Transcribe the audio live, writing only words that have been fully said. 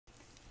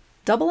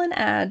Double and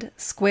add,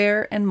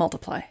 square, and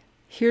multiply.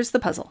 Here's the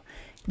puzzle.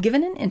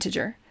 Given an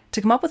integer,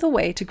 to come up with a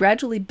way to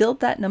gradually build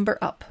that number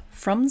up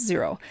from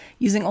 0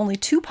 using only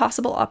two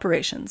possible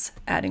operations,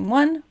 adding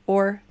 1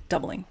 or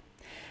doubling.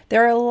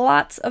 There are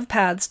lots of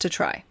paths to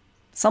try,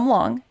 some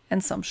long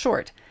and some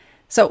short.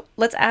 So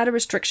let's add a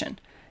restriction,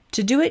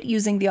 to do it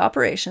using the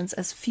operations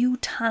as few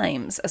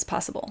times as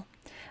possible.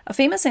 A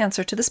famous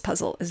answer to this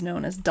puzzle is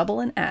known as double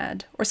and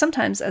add, or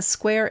sometimes as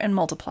square and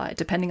multiply,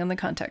 depending on the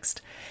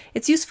context.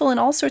 It's useful in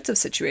all sorts of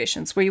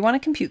situations where you want to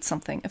compute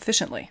something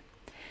efficiently.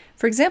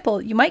 For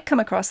example, you might come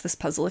across this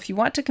puzzle if you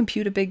want to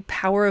compute a big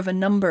power of a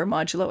number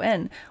modulo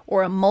n,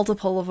 or a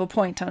multiple of a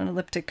point on an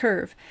elliptic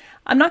curve.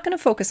 I'm not going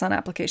to focus on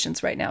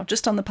applications right now,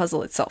 just on the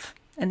puzzle itself,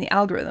 and the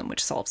algorithm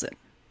which solves it.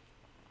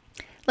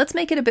 Let's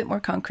make it a bit more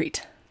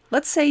concrete.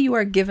 Let's say you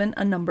are given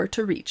a number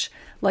to reach,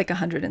 like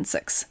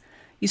 106.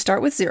 You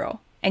start with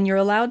 0, and you're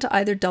allowed to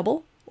either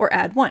double or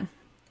add 1.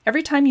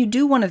 Every time you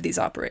do one of these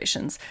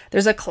operations,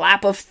 there's a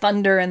clap of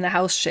thunder and the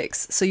house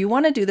shakes, so you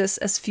want to do this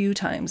as few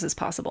times as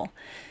possible.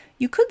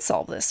 You could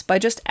solve this by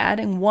just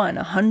adding 1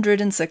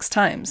 106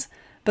 times,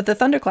 but the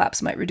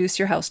thunderclaps might reduce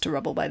your house to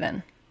rubble by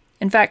then.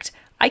 In fact,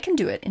 I can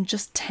do it in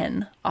just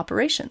 10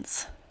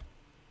 operations.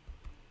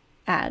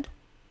 Add,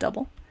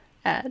 double,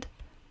 add,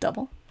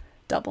 double,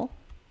 double,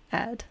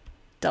 add,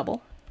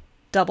 double,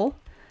 double,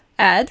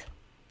 add,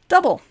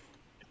 double.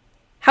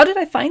 How did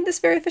I find this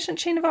very efficient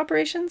chain of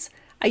operations?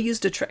 I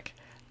used a trick.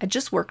 I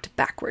just worked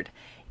backward.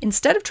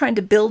 Instead of trying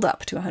to build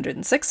up to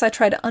 106, I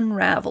try to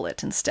unravel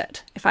it instead.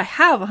 If I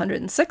have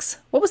 106,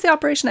 what was the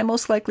operation I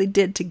most likely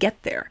did to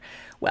get there?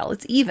 Well,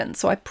 it's even,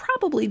 so I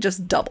probably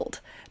just doubled.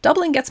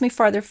 Doubling gets me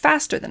farther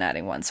faster than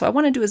adding 1, so I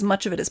want to do as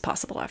much of it as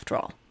possible after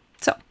all.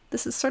 So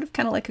this is sort of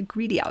kind of like a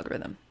greedy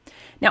algorithm.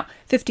 Now,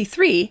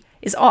 53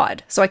 is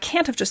odd, so I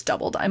can't have just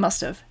doubled, I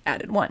must have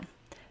added 1.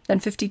 Then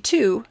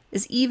 52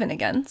 is even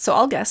again, so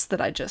I'll guess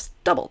that I just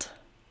doubled.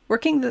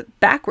 Working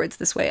backwards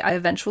this way, I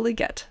eventually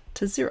get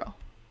to 0.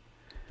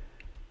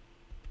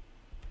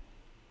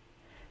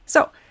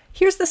 So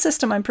here's the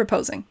system I'm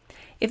proposing.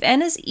 If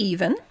n is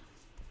even,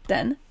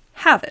 then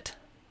halve it.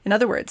 In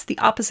other words, the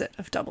opposite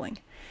of doubling.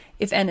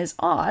 If n is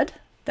odd,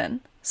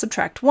 then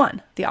subtract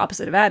 1, the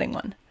opposite of adding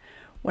 1.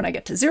 When I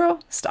get to 0,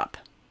 stop.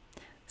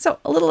 So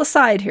a little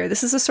aside here,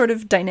 this is a sort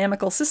of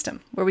dynamical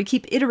system where we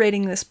keep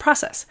iterating this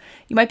process.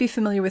 You might be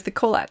familiar with the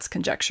Collat's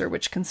conjecture,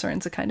 which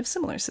concerns a kind of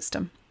similar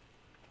system.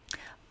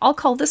 I'll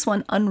call this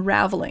one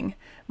unraveling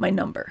my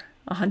number,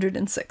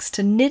 106.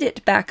 To knit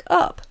it back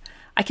up,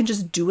 I can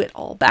just do it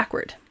all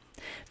backward.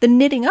 The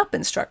knitting up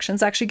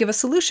instructions actually give a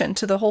solution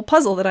to the whole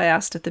puzzle that I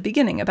asked at the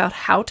beginning about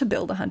how to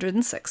build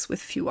 106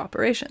 with few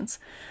operations.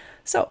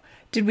 So,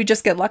 did we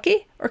just get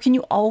lucky, or can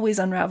you always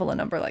unravel a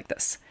number like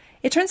this?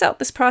 It turns out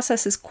this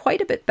process is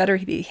quite a bit better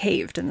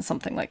behaved than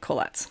something like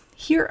Collat's.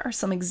 Here are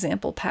some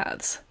example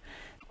paths.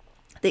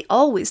 They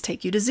always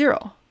take you to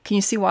 0. Can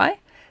you see why?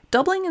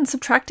 Doubling and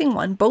subtracting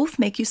 1 both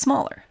make you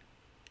smaller,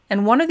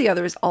 and one or the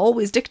other is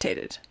always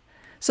dictated.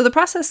 So the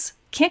process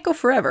can't go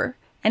forever,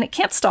 and it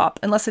can't stop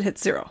unless it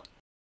hits 0.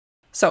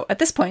 So at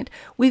this point,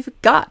 we've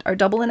got our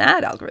double and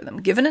add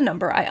algorithm. Given a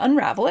number, I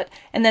unravel it,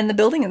 and then the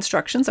building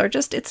instructions are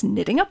just its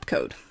knitting up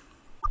code.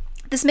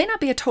 This may not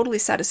be a totally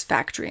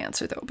satisfactory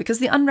answer, though, because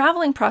the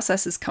unraveling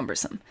process is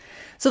cumbersome.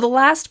 So the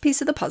last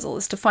piece of the puzzle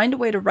is to find a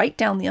way to write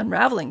down the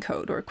unraveling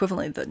code, or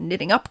equivalently the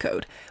knitting up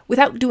code,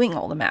 without doing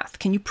all the math.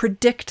 Can you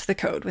predict the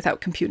code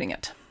without computing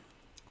it?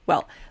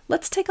 Well,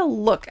 let's take a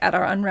look at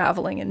our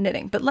unraveling and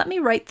knitting, but let me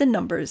write the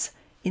numbers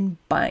in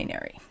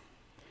binary.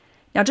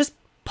 Now just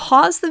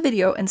pause the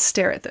video and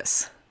stare at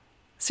this.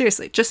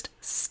 Seriously, just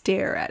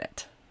stare at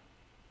it.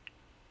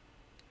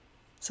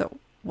 So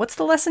what's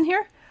the lesson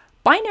here?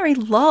 Binary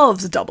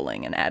loves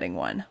doubling and adding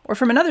 1, or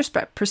from another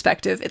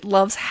perspective, it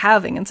loves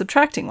halving and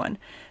subtracting 1.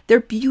 They're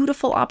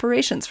beautiful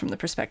operations from the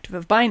perspective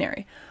of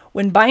binary.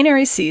 When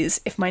binary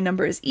sees if my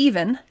number is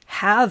even,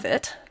 halve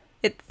it,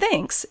 it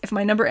thinks if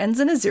my number ends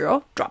in a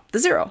 0, drop the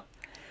 0.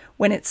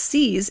 When it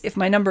sees if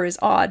my number is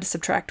odd,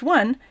 subtract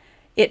 1,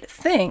 it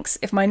thinks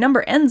if my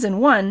number ends in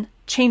 1,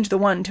 change the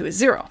 1 to a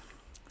 0.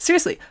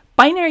 Seriously,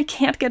 binary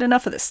can't get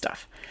enough of this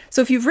stuff.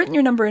 So if you've written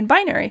your number in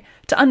binary,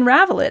 to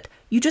unravel it,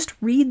 you just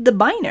read the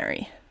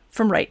binary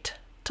from right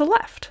to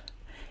left.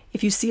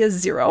 If you see a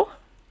 0,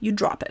 you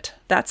drop it.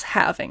 That's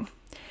halving.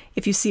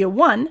 If you see a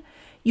 1,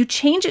 you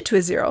change it to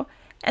a 0,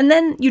 and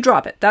then you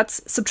drop it.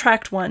 That's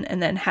subtract 1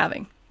 and then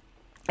halving.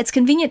 It's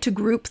convenient to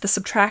group the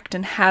subtract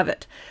and halve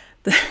it,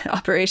 the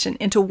operation,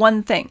 into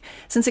one thing,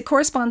 since it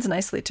corresponds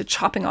nicely to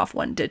chopping off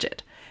one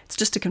digit. It's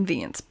just a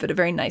convenience, but a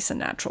very nice and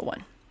natural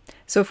one.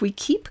 So if we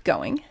keep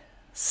going,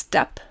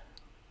 step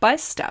by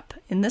step,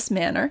 in this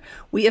manner,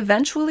 we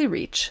eventually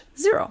reach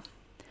 0.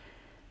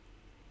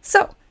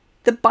 So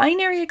the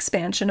binary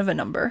expansion of a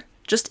number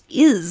just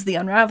is the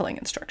unraveling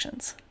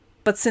instructions.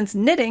 But since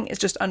knitting is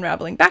just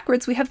unraveling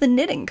backwards, we have the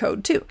knitting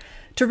code too.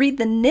 To read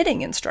the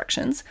knitting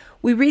instructions,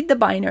 we read the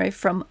binary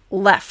from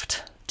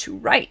left to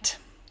right.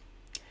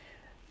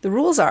 The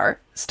rules are,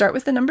 start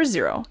with the number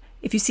 0,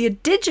 If you see a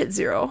digit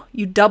 0,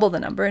 you double the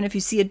number, and if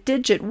you see a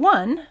digit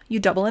 1, you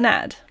double and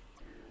add.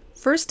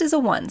 First is a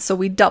 1, so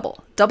we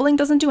double. Doubling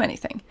doesn't do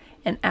anything,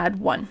 and add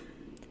 1.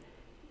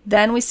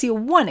 Then we see a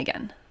 1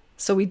 again,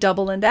 so we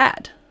double and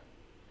add.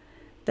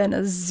 Then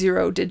a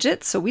 0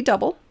 digit, so we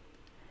double.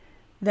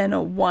 Then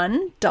a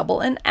 1, double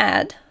and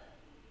add.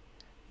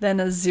 Then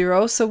a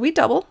 0, so we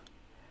double.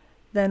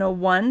 Then a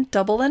 1,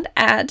 double and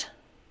add.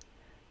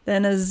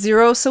 Then a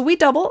 0, so we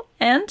double,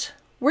 and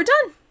we're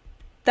done.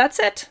 That's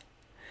it.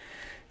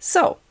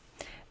 So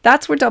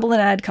that's where double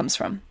and add comes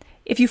from.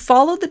 If you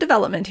follow the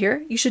development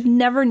here, you should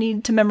never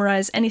need to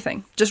memorize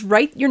anything. Just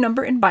write your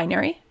number in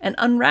binary and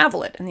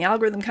unravel it, and the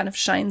algorithm kind of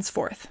shines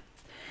forth.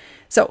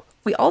 So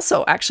we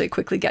also actually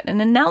quickly get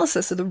an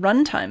analysis of the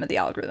runtime of the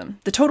algorithm.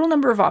 The total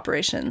number of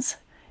operations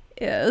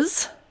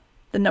is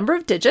the number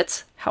of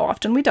digits, how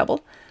often we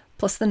double,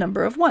 plus the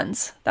number of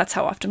ones. That's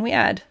how often we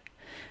add.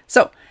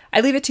 So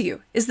I leave it to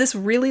you. Is this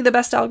really the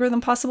best algorithm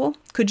possible?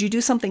 Could you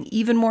do something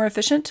even more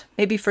efficient,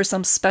 maybe for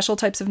some special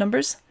types of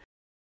numbers?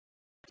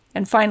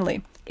 And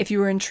finally, if you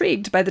were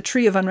intrigued by the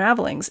tree of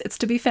unravelings, it's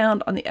to be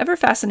found on the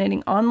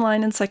ever-fascinating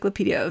online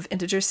encyclopedia of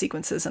integer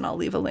sequences, and I'll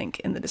leave a link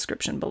in the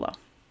description below.